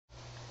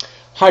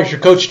Hi, it's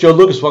your coach Joe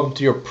Lucas. Welcome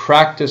to your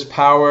Practice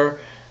Power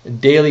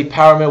Daily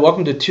Power Minute.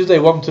 Welcome to Tuesday.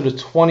 Welcome to the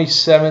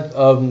 27th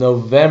of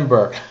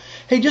November.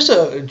 Hey, just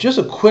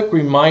a quick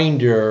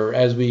reminder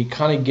as we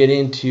kind of get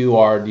into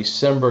our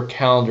December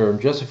calendar in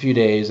just a few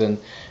days, and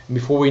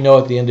before we know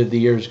it, the end of the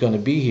year is going to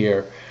be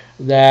here,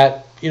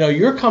 that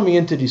you're coming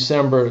into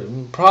December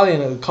probably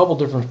in a couple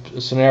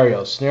different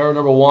scenarios. Scenario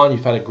number one,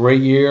 you've had a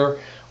great year.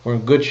 We're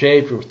in good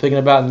shape. You're thinking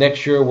about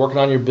next year, working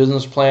on your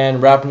business plan,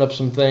 wrapping up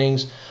some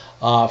things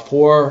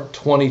for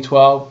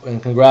 2012,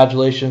 and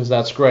congratulations,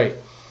 that's great.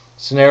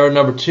 Scenario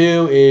number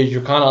two is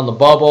you're kind of on the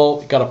bubble,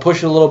 you got to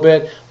push it a little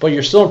bit, but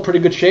you're still in pretty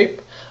good shape.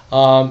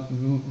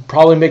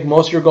 Probably make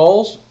most of your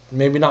goals,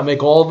 maybe not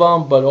make all of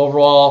them, but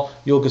overall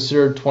you'll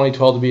consider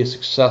 2012 to be a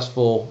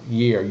successful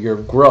year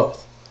of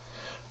growth.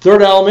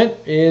 Third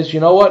element is,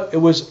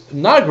 it was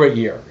not a great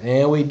year,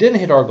 and we didn't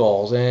hit our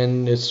goals,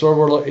 and it's sort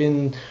of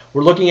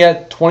we're looking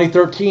at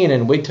 2013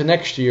 and wait till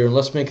next year and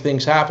let's make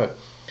things happen.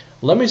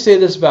 Let me say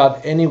this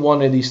about any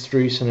one of these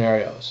three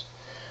scenarios,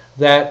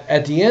 that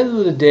at the end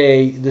of the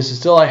day, this is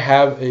still I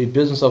have a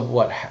business of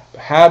what?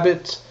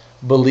 Habits,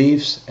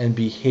 beliefs, and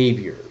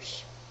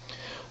behaviors.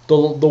 The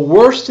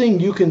worst thing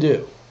you can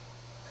do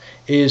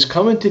is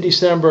come into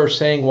December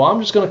saying, well,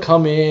 I'm just going to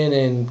come in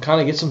and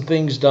kind of get some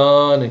things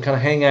done and kind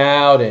of hang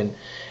out and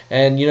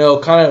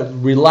kind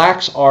of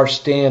relax our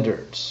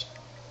standards.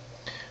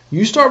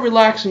 You start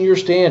relaxing your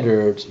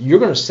standards, you're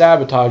going to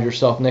sabotage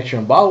yourself next year.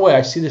 And by the way,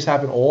 I see this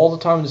happen all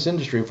the time in this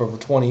industry for over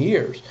 20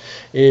 years.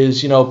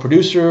 Is,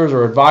 producers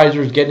or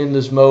advisors get in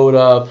this mode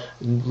of,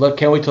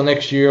 can't wait till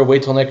next year,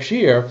 wait till next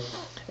year.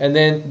 And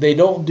then they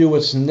don't do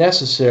what's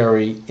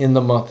necessary in the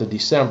month of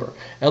December.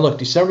 And look,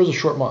 December is a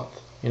short month.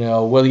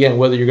 Whether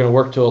you're going to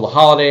work till the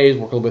holidays,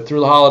 work a little bit through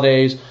the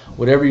holidays,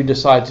 whatever you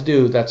decide to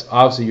do, that's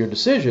obviously your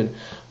decision.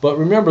 But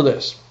remember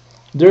this,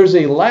 there's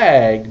a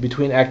lag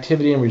between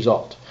activity and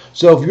result.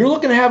 So if you're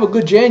looking to have a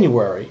good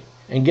January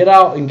and get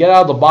out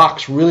of the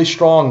box really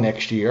strong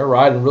next year,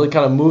 right, and really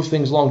kind of move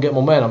things along, get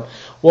momentum,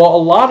 well,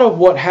 a lot of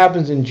what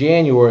happens in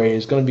January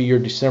is going to be your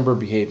December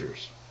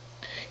behaviors.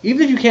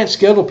 Even if you can't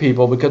schedule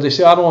people because they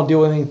say, I don't want to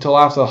do anything until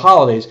after the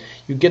holidays,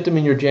 you get them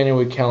in your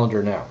January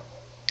calendar now.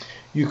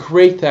 You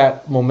create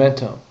that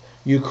momentum.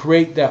 You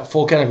create that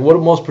full calendar. What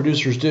do most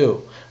producers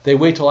do? They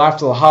wait till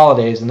after the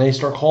holidays and they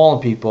start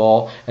calling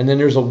people, and then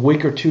there's a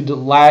week or two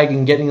lag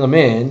in getting them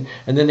in,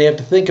 and then they have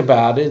to think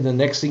about it, and the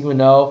next thing we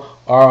know,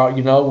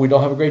 we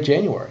don't have a great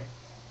January.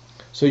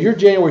 So your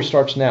January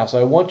starts now. So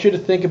I want you to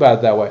think about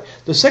it that way.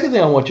 The second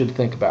thing I want you to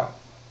think about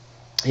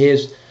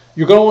is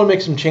you're going to want to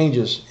make some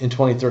changes in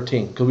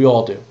 2013, because we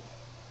all do.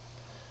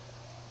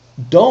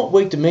 Don't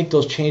wait to make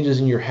those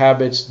changes in your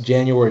habits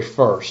January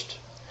 1st.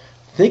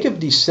 Think of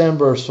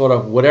December sort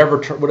of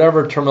whatever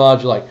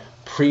terminology like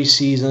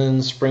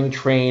preseason, spring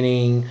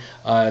training,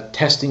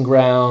 testing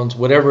grounds,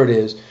 whatever it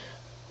is.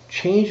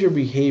 Change your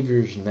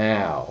behaviors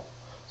now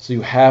so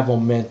you have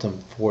momentum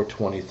for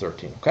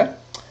 2013, okay?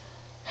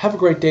 Have a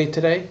great day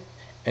today,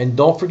 and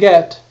don't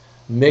forget,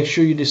 make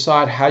sure you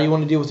decide how you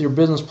want to deal with your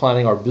business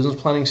planning. Our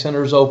business planning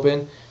center is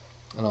open,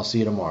 and I'll see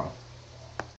you tomorrow.